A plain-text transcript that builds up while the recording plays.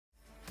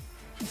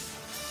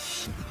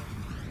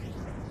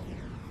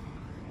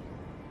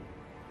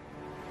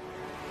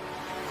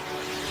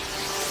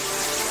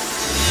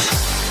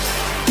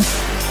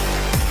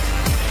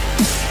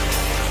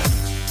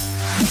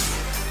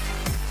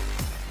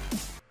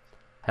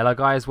Hello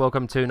guys,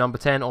 welcome to number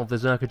 10 of the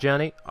Zerk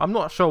journey. I'm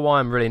not sure why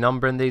I'm really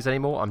numbering these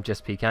anymore. I'm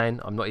just PKing.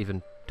 I'm not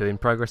even doing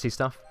progressy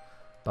stuff.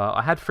 But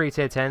I had 3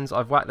 tier 10s.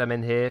 I've whacked them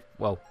in here.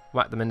 Well,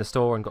 whacked them in the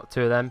store and got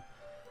 2 of them.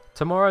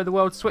 Tomorrow the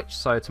world switch,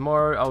 so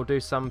tomorrow I'll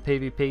do some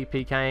PvP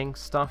PKing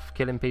stuff,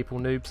 killing people,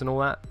 noobs and all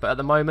that. But at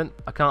the moment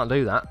I can't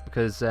do that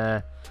because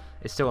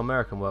it's still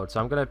American world. So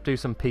I'm going to do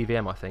some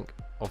PVM, I think,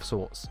 of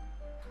sorts.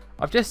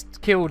 I've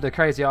just killed the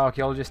crazy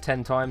archaeologist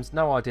 10 times.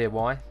 No idea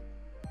why.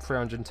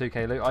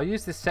 302k loot. I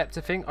use this scepter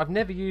thing. I've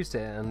never used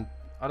it, and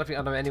I don't think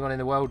I know anyone in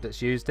the world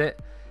that's used it.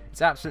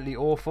 It's absolutely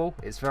awful.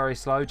 It's very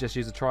slow. Just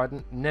use a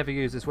trident. Never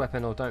use this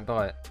weapon or don't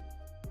buy it.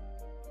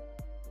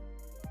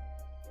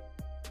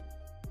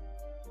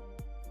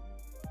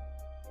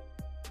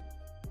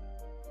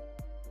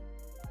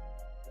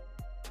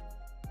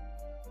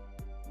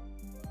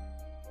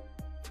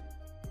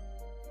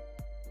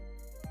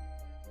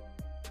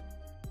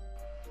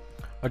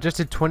 I just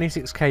did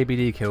 26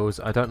 KBD kills.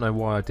 I don't know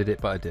why I did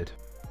it, but I did.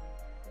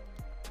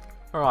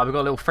 Alright, we've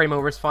got a little 3 mil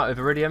wrist fight with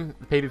Iridium.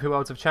 The PvP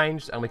worlds have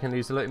changed and we can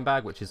use the looting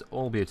bag, which is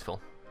all beautiful.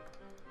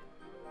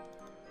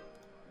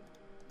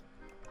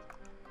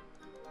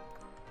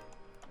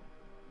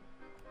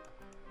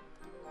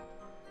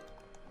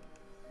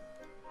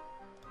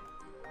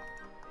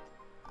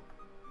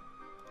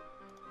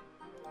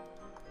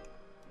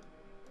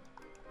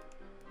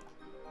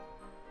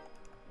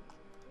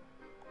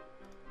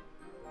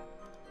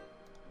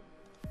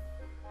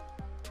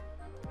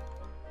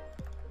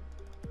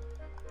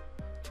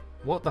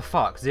 What the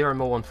fuck? 0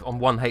 mil on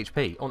 1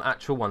 HP. On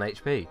actual 1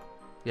 HP.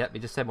 Yep, he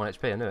just said 1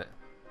 HP, I knew it.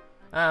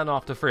 And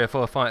after 3 or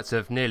 4 fights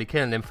of nearly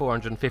killing him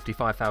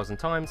 455,000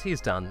 times,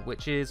 he's done,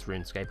 which is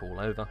Runescape all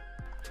over.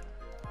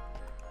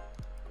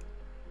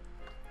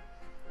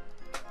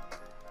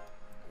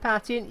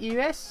 Party in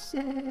US.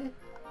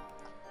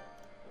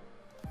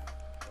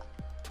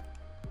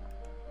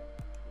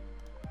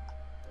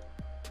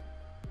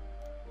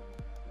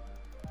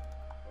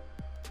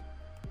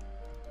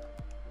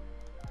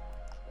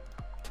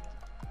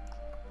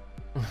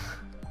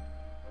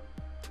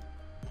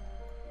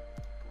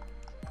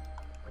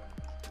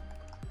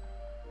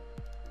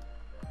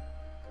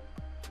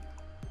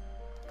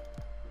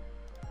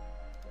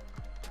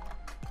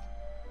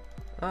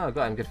 Oh,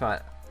 got him, good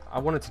fight. I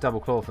wanted to double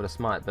claw for the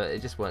smite, but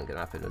it just weren't going to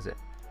happen, was it?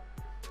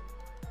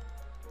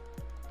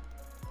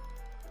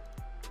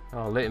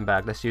 Oh, looting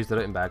bag. Let's use the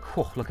looting bag.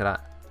 Whew, look at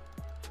that.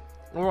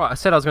 Alright, I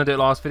said I was going to do it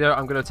last video.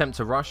 I'm going to attempt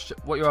to rush.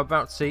 What you're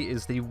about to see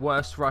is the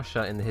worst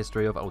rusher in the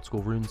history of old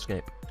school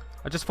RuneScape.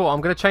 I just thought I'm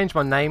going to change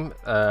my name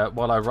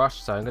while I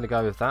rush, so I'm going to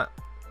go with that.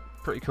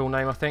 Pretty cool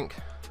name, I think.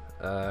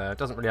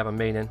 Doesn't really have a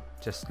meaning,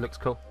 just looks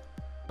cool.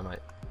 Oh, mate,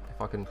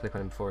 if I can click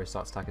on him before he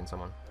starts attacking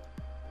someone.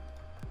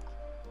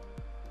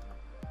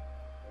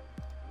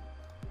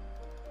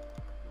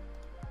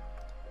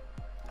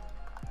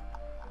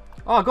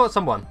 Oh, I got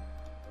someone.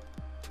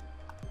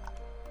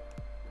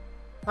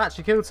 I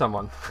actually killed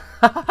someone.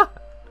 Hey,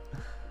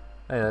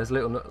 there's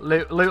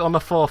loot on the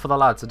floor for the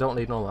lads. I don't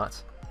need all that.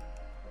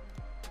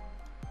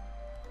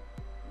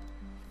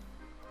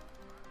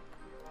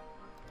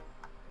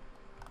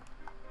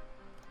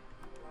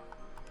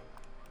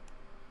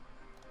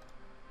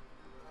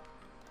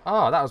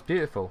 Oh, that was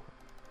beautiful.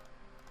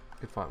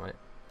 Good fight, mate.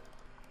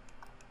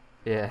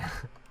 Yeah.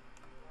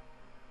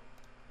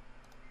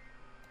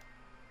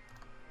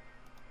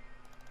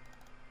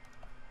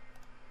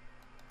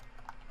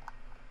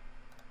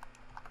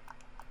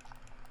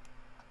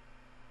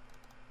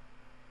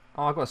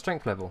 Oh, I got a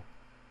strength level.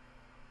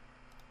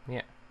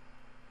 Yeah.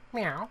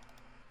 Meow.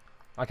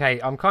 Okay,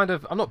 I'm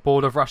not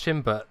bored of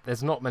rushing, but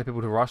there's not many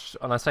people to rush,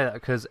 and I say that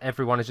because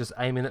everyone is just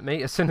aiming at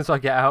me as soon as I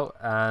get out,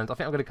 and I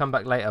think I'm going to come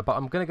back later, but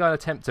I'm going to go and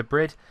attempt to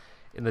BRID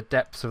in the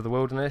depths of the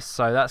wilderness,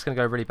 so that's going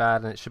to go really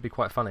bad, and it should be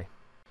quite funny.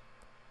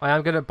 I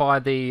am going to buy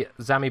the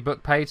Zami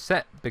book page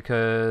set,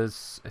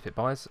 because, if it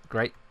buys,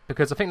 great,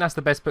 because I think that's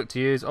the best book to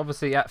use.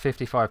 Obviously, at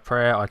 55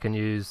 prayer, I can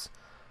use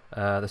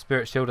the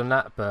spirit shield and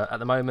that, but at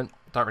the moment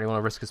don't really want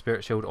to risk a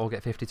spirit shield or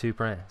get 52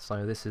 prayer,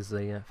 so this is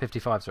the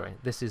 55, sorry,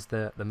 this is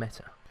the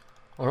meta.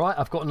 Alright,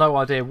 I've got no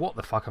idea what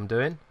the fuck I'm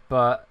doing,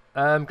 but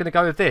I'm gonna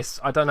go with this.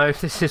 I don't know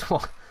if this is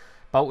what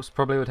bolts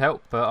probably would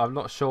help, but I'm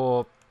not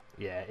sure.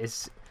 Yeah,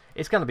 it's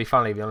gonna be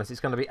funny, to be honest. It's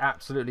gonna be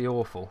absolutely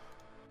awful.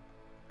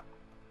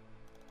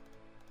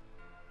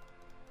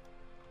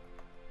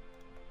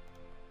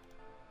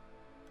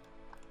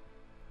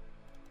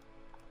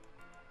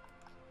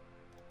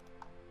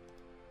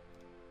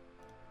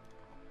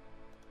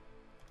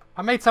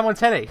 I made someone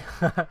telly.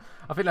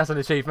 I think that's an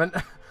achievement.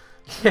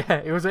 Yeah,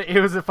 it was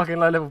a fucking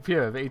low level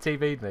pure, but he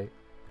TV'd me.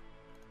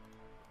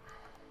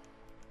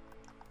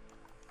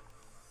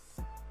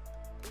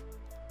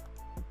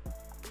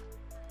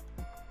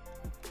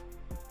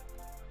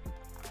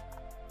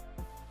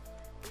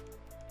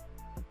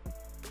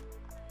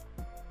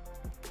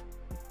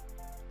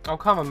 Oh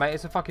come on, mate!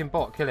 It's a fucking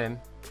bot. Kill him.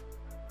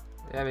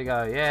 There we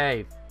go.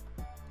 Yay!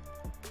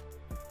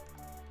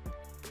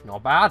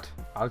 Not bad.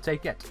 I'll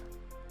take it.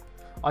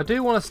 I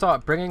do want to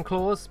start bringing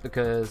claws,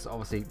 because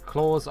obviously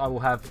claws I will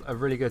have a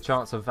really good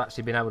chance of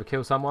actually being able to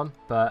kill someone,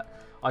 but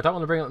I don't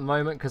want to bring him at the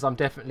moment because I'm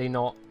definitely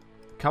not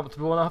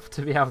comfortable enough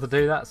to be able to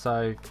do that,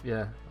 so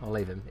yeah, I'll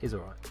leave him. He's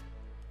alright.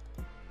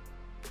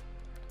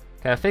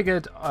 Okay, I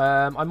figured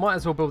I might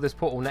as well build this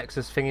portal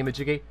nexus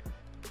thingy-majiggy.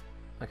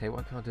 Okay,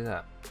 why can't I do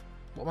that?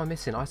 What am I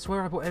missing? I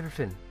swear I bought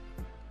everything.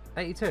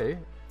 82?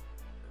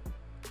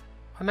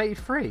 I'm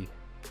 83.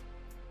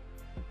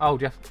 Oh,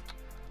 Jeff.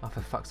 Oh,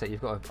 for fuck's sake,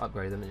 you've got to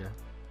upgrade them, haven't you?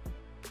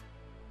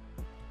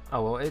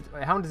 Oh, well,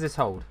 how long does this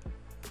hold?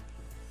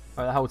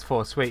 Oh, that holds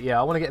 4. Sweet, yeah.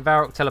 I want to get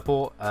Varrock,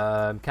 Teleport,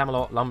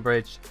 Camelot,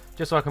 Lumbridge,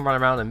 just so I can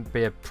run around and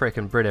be a prick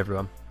and BRID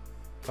everyone.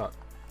 Fuck.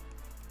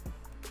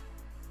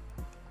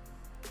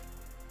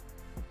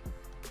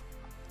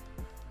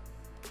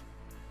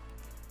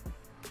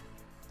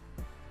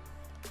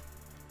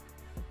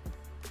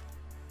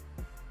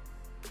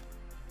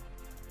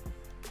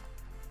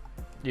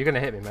 You're going to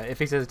hit me, mate. If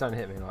he says don't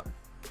hit me, like...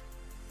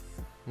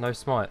 No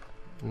smite,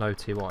 no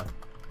TY.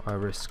 I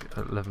risk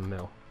 11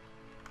 mil.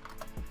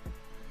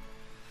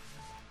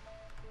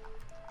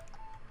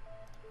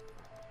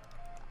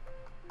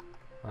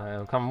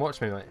 Come and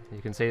watch me, mate.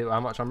 You can see how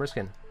much I'm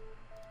risking.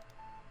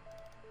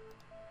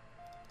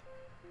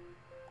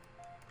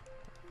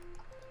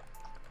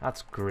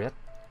 That's great.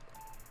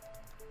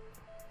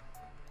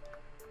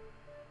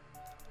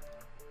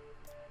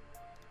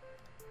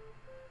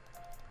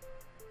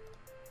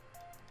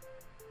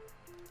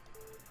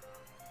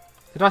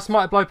 Did I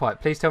smite a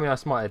blowpipe? Please tell me I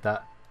smited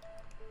that.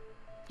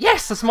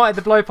 Yes, I smited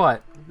the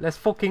blowpipe. Let's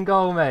fucking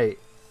go, mate.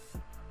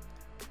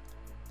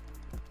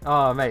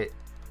 Oh, mate.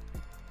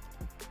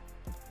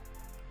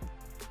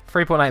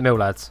 3.8 mil,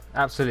 lads.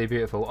 Absolutely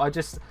beautiful.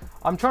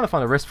 I'm trying to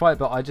find a wrist fight,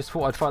 but I just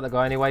thought I'd fight that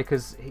guy anyway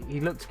because he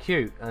looked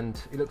cute and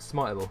he looked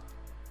smiteable.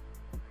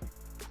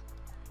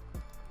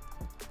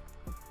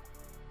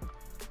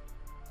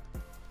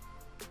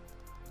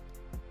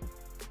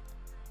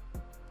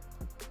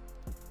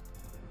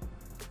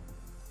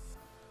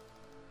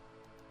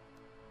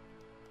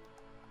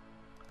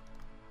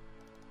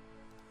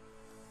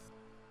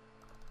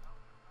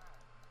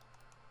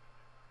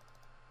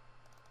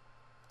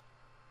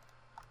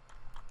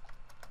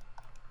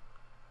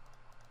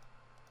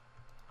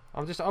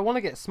 I want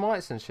to get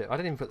smites and shit. I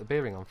didn't even put the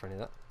bearing on for any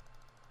of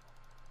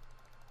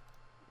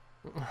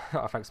that.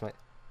 Oh, thanks, mate.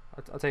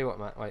 I'll tell you what,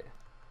 mate. Wait.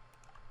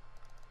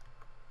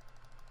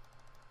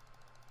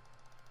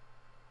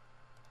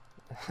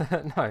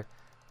 No,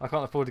 I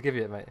can't afford to give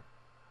you it, mate.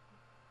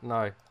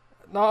 No.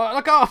 No,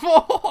 I can't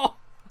afford!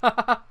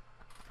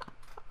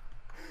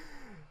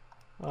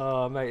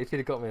 Oh, mate, if you'd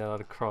have got me, I'd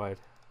have cried.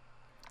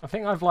 I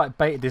think I've, like,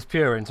 baited this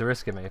pure into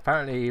risking me.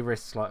 Apparently he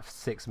risks, like,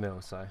 6 mil,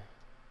 so...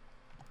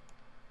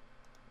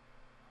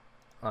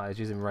 Oh, he's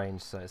using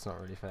range, so it's not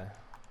really fair.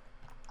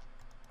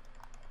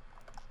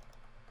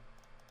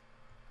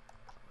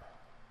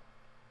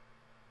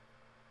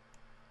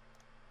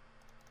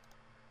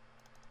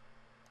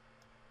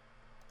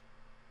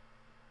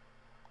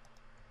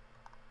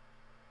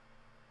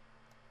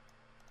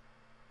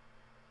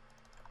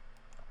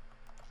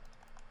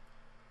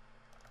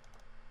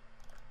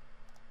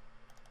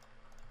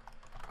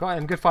 Got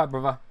him, good fight,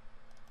 brother.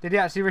 Did he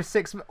actually risk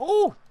 6 mil?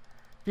 Oh!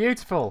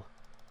 Beautiful!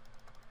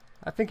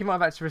 I think he might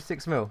have actually risked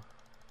 6 mil.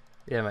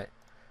 Yeah, mate.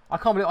 I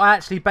can't believe I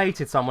actually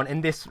baited someone in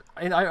this.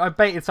 I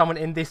baited someone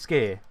in this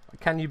gear.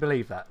 Can you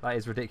believe that? That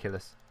is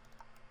ridiculous.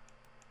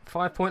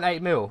 5.8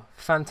 mil.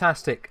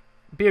 Fantastic.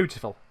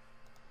 Beautiful.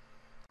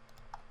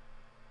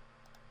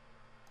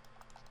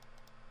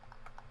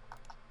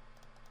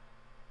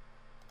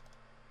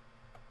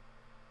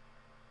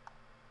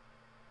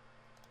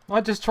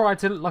 I just tried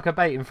to look like a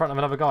bait in front of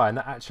another guy and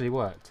that actually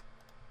worked.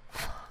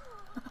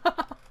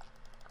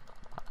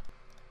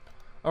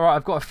 Alright,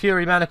 I've got a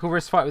Fury Manacle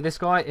wrist fight with this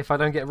guy if I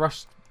don't get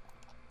rushed.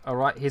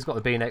 Alright, he's got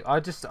the B-neck. I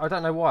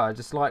don't know why, I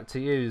just like to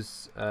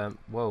use...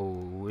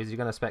 whoa, is he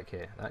going to spec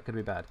here? That could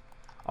be bad.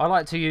 I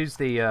like to use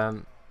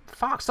the...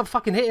 Fuck, stop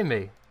fucking hitting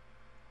me!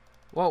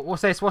 Well,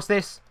 what's this? What's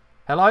this?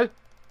 Hello?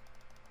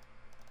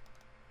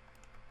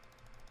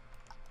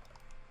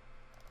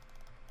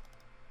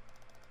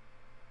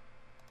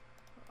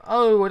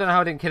 Oh, I don't know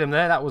how I didn't kill him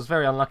there. That was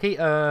very unlucky.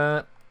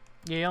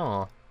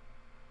 Yeah.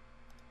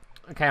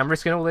 Okay, I'm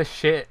risking all this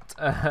shit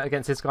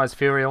against this guy's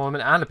Fury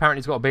Ornament, and apparently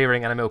he's got a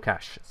B-ring and a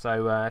Milcash.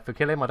 So if we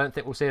kill him, I don't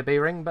think we'll see a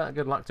B-ring, but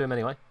good luck to him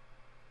anyway.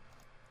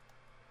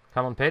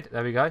 Come on, Pid.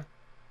 There we go.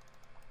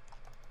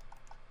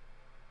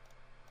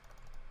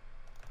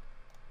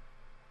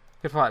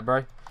 Good fight,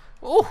 bro.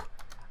 Oh!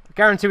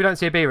 Guarantee we don't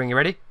see a B-ring. You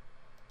ready?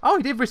 Oh,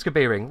 he did risk a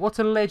B-ring. What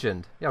a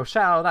legend. Yo,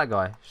 shout out that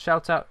guy.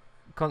 Shout out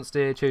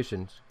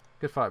Constitution.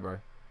 Good fight, bro.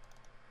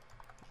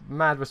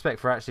 Mad respect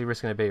for actually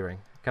risking a B-ring.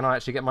 Can I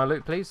actually get my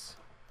loot, please?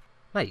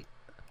 Mate,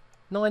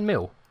 9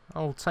 mil.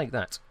 I'll take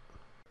that.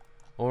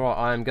 Alright,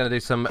 I'm going to do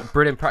some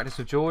brilliant practice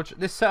with George.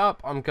 This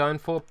setup I'm going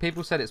for,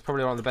 people said it's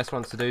probably one of the best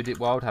ones to do Deep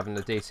Wild, having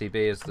the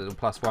DCB as the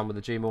 +1 with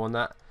the Gmail on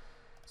that.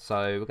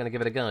 So, we're going to give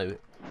it a go.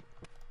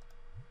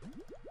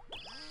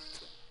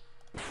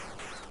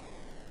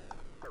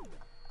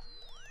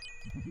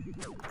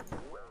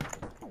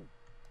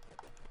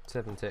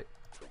 Seven tick.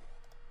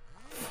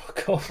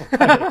 Fuck off,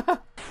 mate.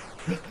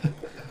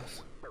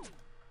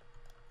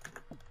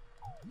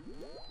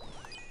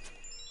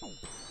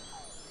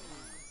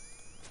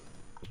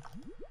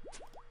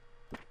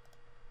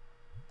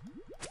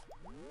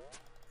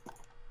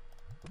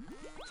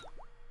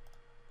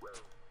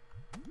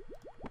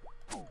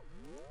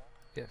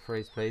 Get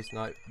freeze, please.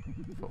 No,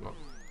 thought not.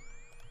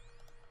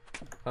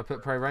 If I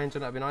put pro range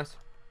on, that'd be nice.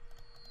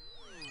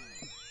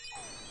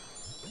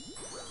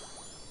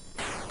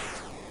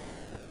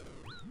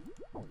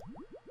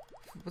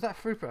 Was that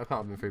through pro? I can't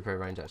have been through pro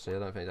range actually. I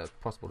don't think that's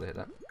possible to hit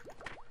that.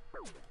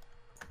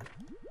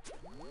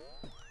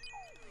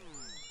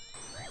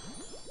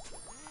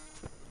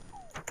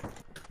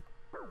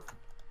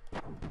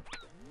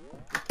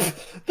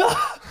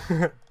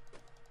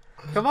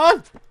 Come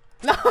on!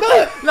 No!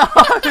 No!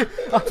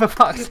 Oh, for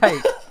fuck's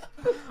sake!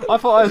 I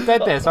thought I was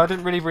dead there, so I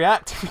didn't really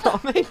react. You know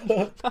what I mean?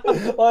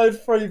 I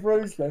had 3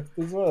 brews left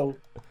as well.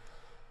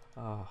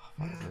 Oh,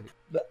 fuck's sake.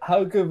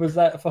 How good was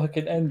that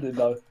fucking ending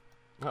though?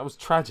 That was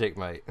tragic,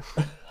 mate.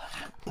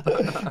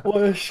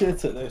 We're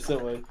shit at this,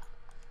 aren't we?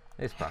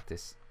 It's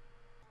practice.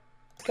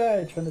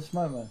 Okay, trying to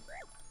smoke man.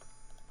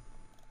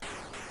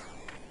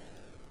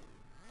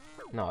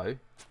 No.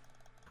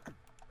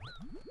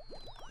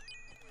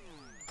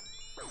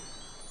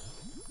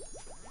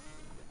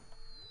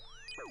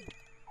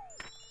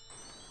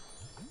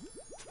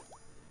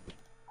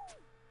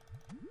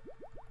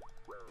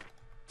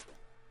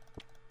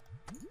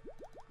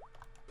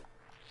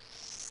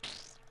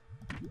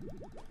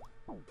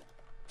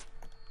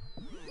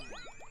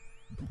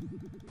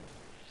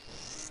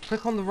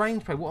 Click on the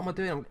range pro. What am I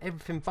doing? I'm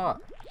everything but.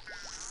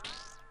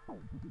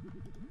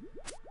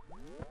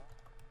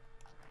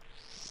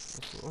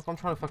 I'm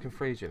trying to fucking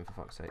freeze you, for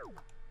fuck's sake.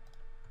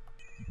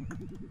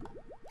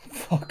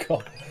 Fuck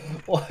off.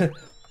 What? Okay,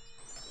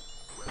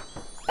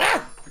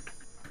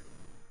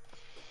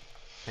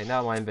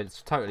 now my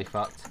invent's totally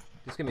fucked.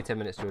 Just give me 10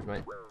 minutes, George,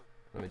 mate.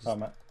 Let me just. Oh,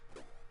 mate.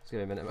 Just give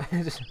me a minute,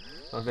 mate. Just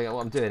trying to figure out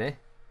what I'm doing here.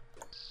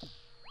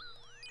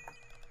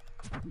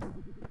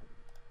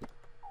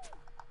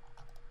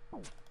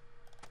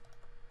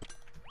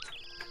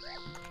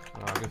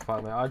 Oh, good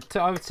fight, mate. I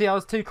would see. I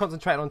was too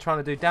concentrated on trying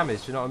to do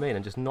damage. Do you know what I mean?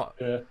 And just not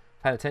paying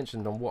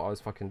attention on what I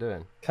was fucking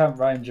doing. Camp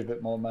range a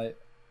bit more, mate.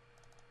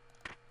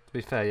 To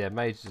be fair, yeah,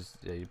 mage is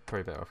you're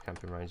probably better off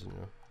camping range, than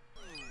you.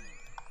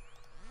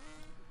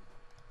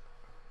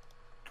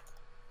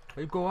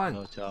 Where you going?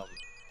 No, Tom.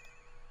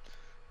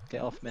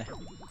 Get off me.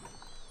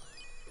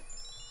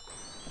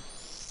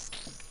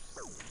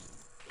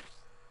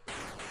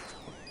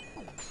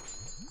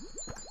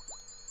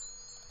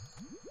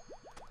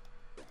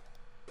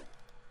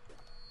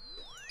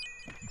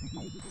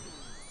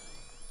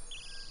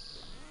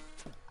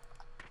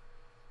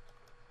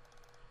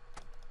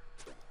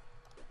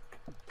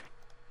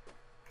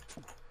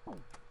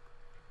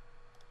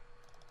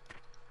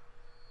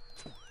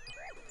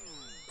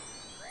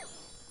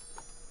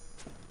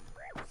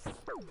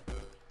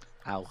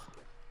 Ow.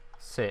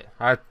 Sit.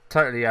 I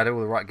totally had all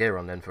the right gear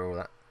on then for all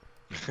that.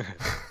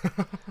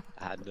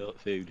 I had no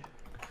food.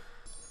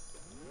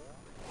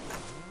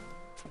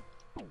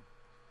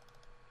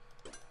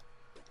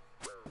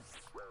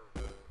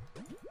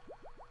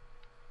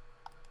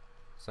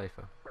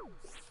 Safer.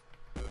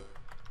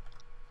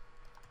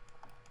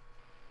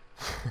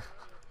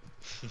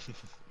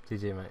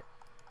 GG, mate.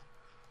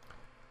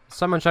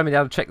 Someone showed me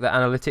how to check the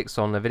analytics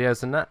on the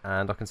videos and that,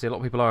 and I can see a lot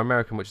of people are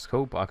American, which is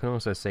cool, but I can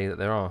also see that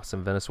there are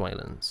some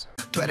Venezuelans.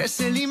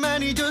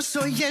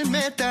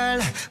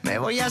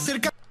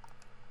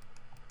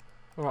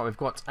 Alright, we've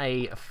got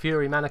a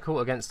Fury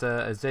Manacle against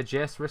a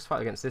ZGS wrist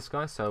fight against this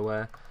guy,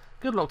 so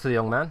good luck to the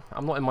young man.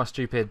 I'm not in my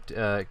stupid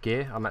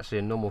gear, I'm actually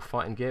in normal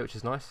fighting gear, which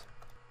is nice.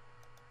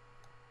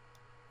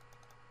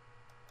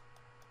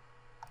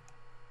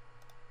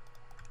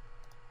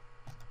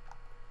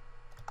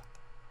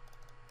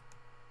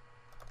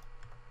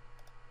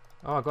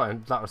 Oh, I got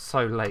him. That was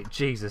so late.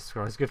 Jesus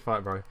Christ. Good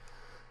fight, bro.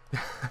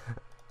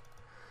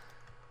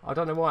 I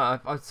don't know why.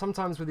 I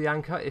sometimes with the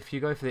anchor, if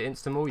you go for the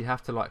insta-maul, you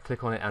have to like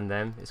click on it and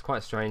then. It's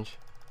quite strange.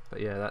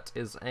 But yeah, that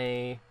is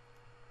a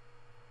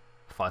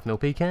 5mm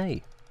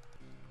PK.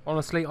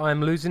 Honestly, I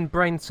am losing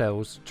brain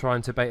cells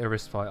trying to bait a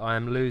wrist fight. I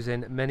am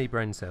losing many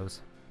brain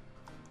cells.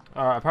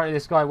 Alright, apparently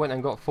this guy went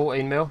and got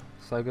 14mm.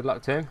 So good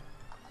luck to him.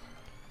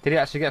 Did he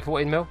actually get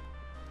 14mm?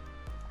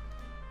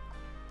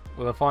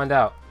 We'll find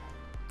out.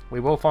 We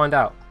will find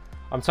out.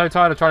 I'm so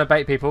tired of trying to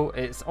bait people,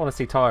 it's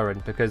honestly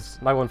tiring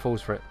because no one falls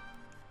for it.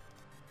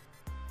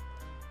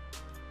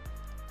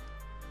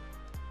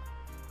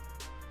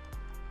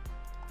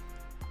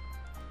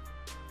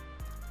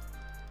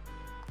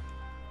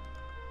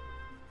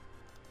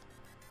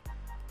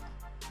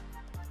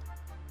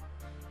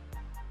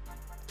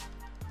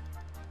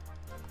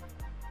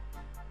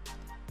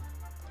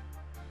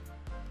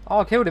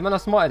 Oh, I killed him and I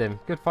smited him.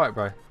 Good fight,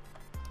 bro.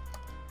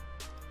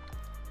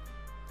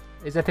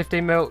 Is there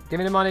 15mm? Give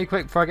me the money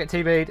quick before I get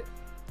TV'd.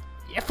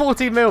 Yeah,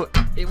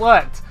 14mm! It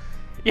worked!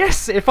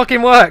 Yes, it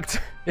fucking worked.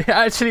 It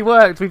actually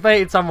worked. We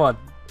baited someone.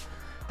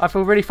 I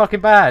feel really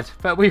fucking bad,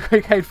 but we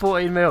gained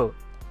 14 mil.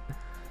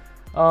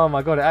 Oh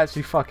my god, it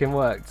actually fucking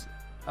worked.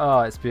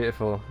 Oh, it's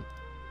beautiful.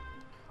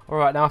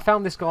 Alright, now I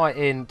found this guy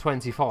in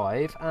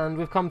 25, and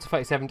we've come to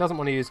 37. Doesn't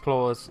want to use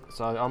claws,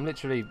 so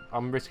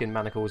I'm risking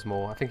manacles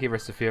more. I think he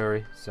risks the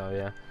fury, so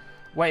yeah.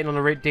 Waiting on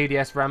a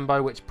DDS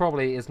Rambo, which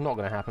probably is not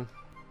going to happen.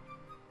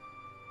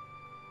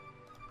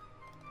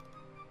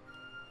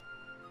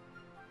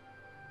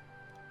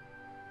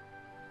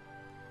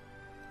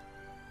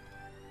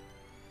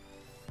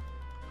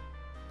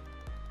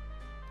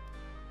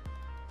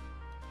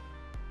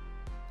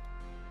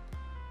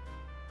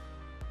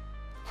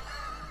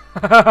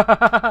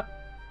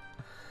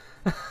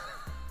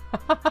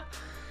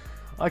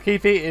 I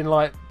keep eating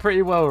like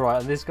pretty well, right,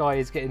 and this guy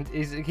is getting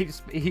he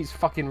keeps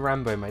fucking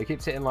Rambo, mate. He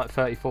keeps hitting like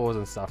 34s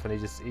and stuff, and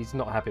he's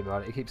not happy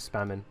about it. He keeps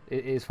spamming.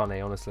 It is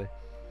funny, honestly.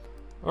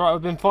 Alright,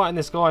 we've been fighting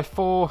this guy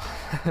for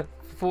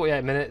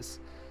 48 minutes.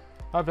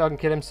 Hopefully I can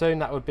kill him soon.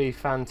 That would be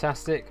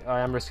fantastic. I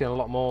am risking a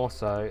lot more,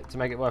 so to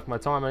make it worth my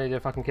time, I need to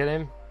fucking kill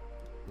him.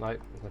 Like,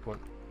 there's no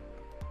point.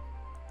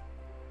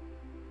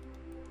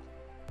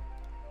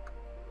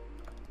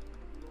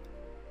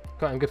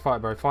 Got him, good fight,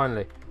 bro.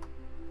 Finally.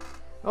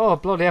 Oh,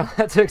 bloody hell,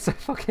 that took so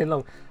fucking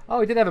long.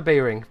 Oh, he did have a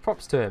B-ring.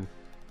 Props to him.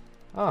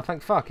 Oh,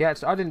 thank fuck. Yeah,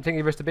 I didn't think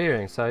he risked a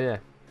B-ring, so yeah.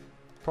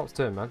 Props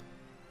to him, man.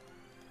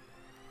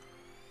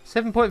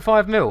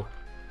 7.5 mil.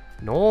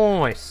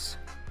 Nice.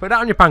 Put that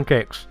on your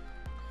pancakes.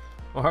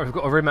 Alright, we've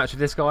got a rematch with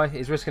this guy.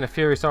 He's risking a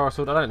Fury Star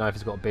Sword. I don't know if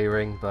he's got a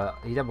B-ring, but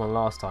he did one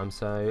last time,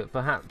 so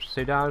perhaps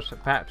he does,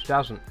 perhaps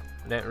doesn't.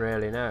 I don't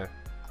really know.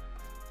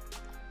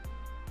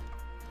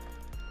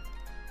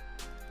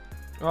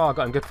 Oh, I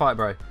got him. Good fight,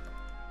 bro.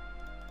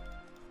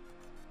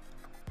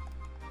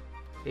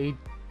 He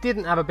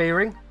didn't have a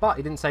B-ring, but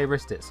he didn't say he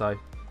risked it, so,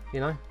 you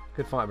know,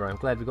 good fight, bro. I'm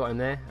glad we got him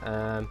there.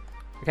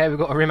 Okay, we've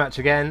got a rematch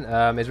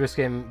again. He's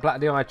risking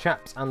Black DI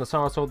Chaps and the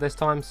Star Sword this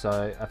time,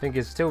 so I think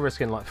he's still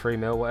risking like 3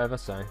 mil, whatever,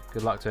 so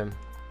good luck to him.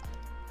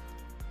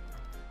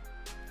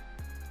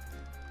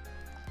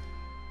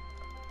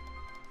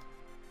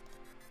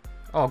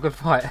 Oh, good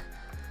fight.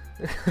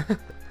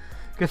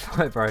 Good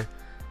fight, bro.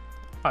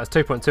 That was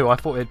 2.2. I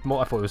thought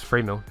it was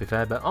 3 mil, to be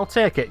fair, but I'll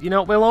take it. You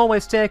know, we'll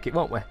always take it,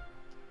 won't we?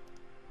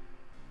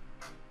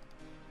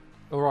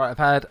 Alright, I've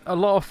had a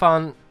lot of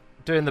fun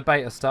doing the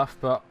beta stuff,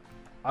 but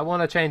I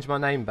want to change my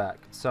name back.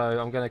 So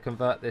I'm going to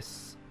convert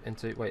this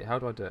into... Wait, how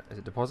do I do it? Is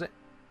it deposit?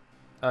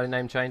 Early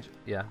name change?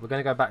 Yeah, we're going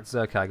to go back to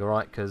Zerk,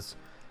 alright? Because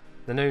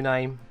the new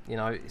name, you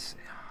know,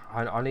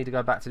 I need to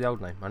go back to the old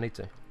name. I need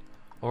to.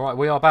 Alright,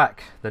 we are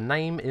back. The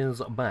name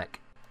is back.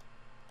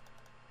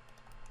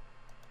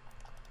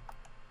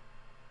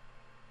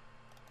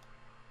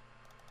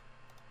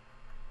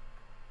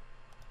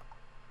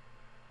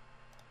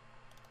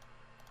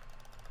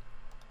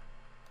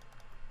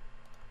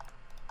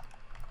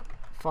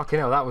 Fucking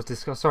hell, that was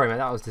disgusting. Sorry, mate,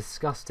 that was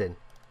disgusting.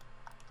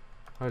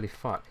 Holy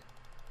fuck.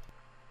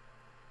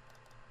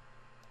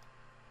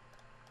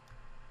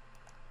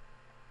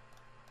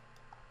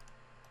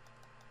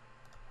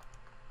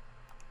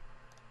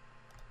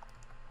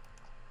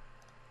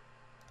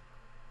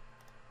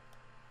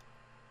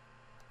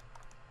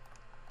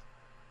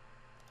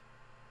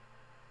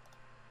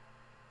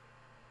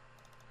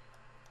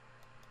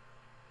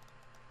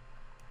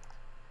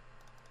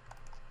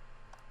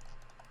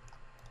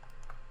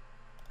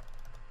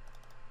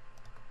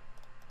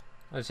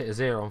 I just hit a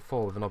 0 on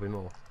 4 with an obby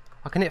more.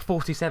 I can hit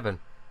 47.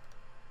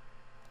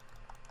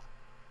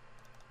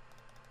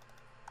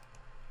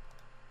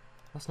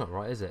 That's not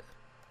right, is it?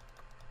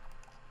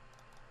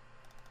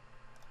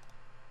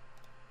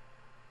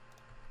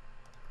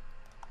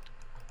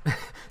 Do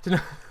you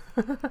know?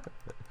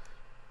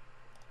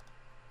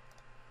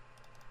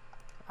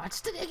 I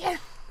just did it again.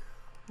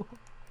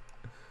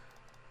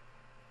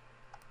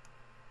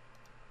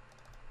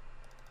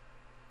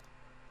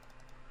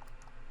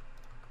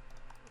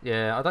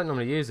 Yeah, I don't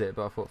normally use it,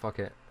 but I thought, fuck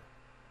it.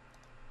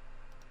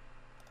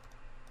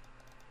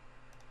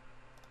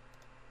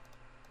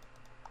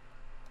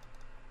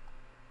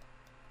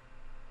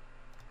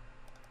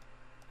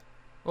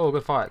 Oh,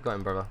 good fight. Got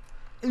him, brother.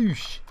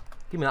 Oosh.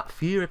 Give me that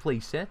fury,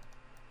 please, sir.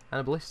 And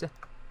a ballista.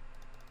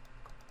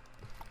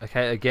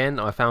 Okay, again,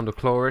 I found a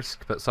claw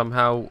risk, but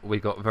somehow we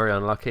got very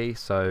unlucky,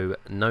 so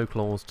no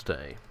claws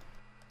today.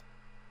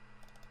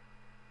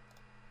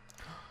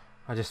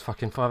 I just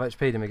fucking 5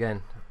 HP'd him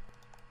again.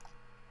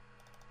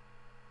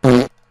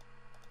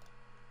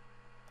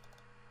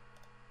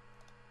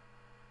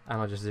 And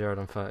I just zeroed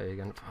on 30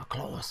 again. Oh,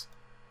 claws.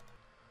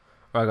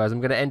 Right, guys,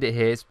 I'm going to end it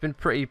here. It's been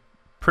pretty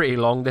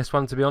long, this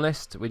one, to be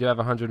honest. We do have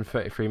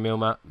 133 mil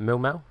now,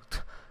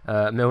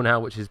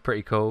 which is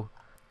pretty cool.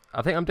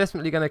 I think I'm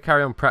definitely going to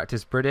carry on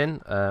practice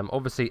BRIDing.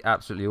 Obviously,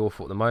 absolutely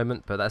awful at the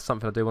moment, but that's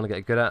something I do want to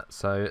get good at,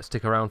 so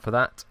stick around for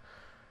that.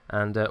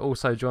 And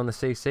also join the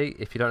CC.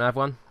 If you don't have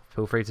one,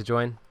 feel free to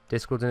join.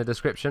 Discord's in the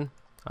description.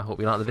 I hope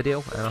you liked the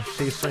video, and I'll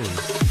see you soon.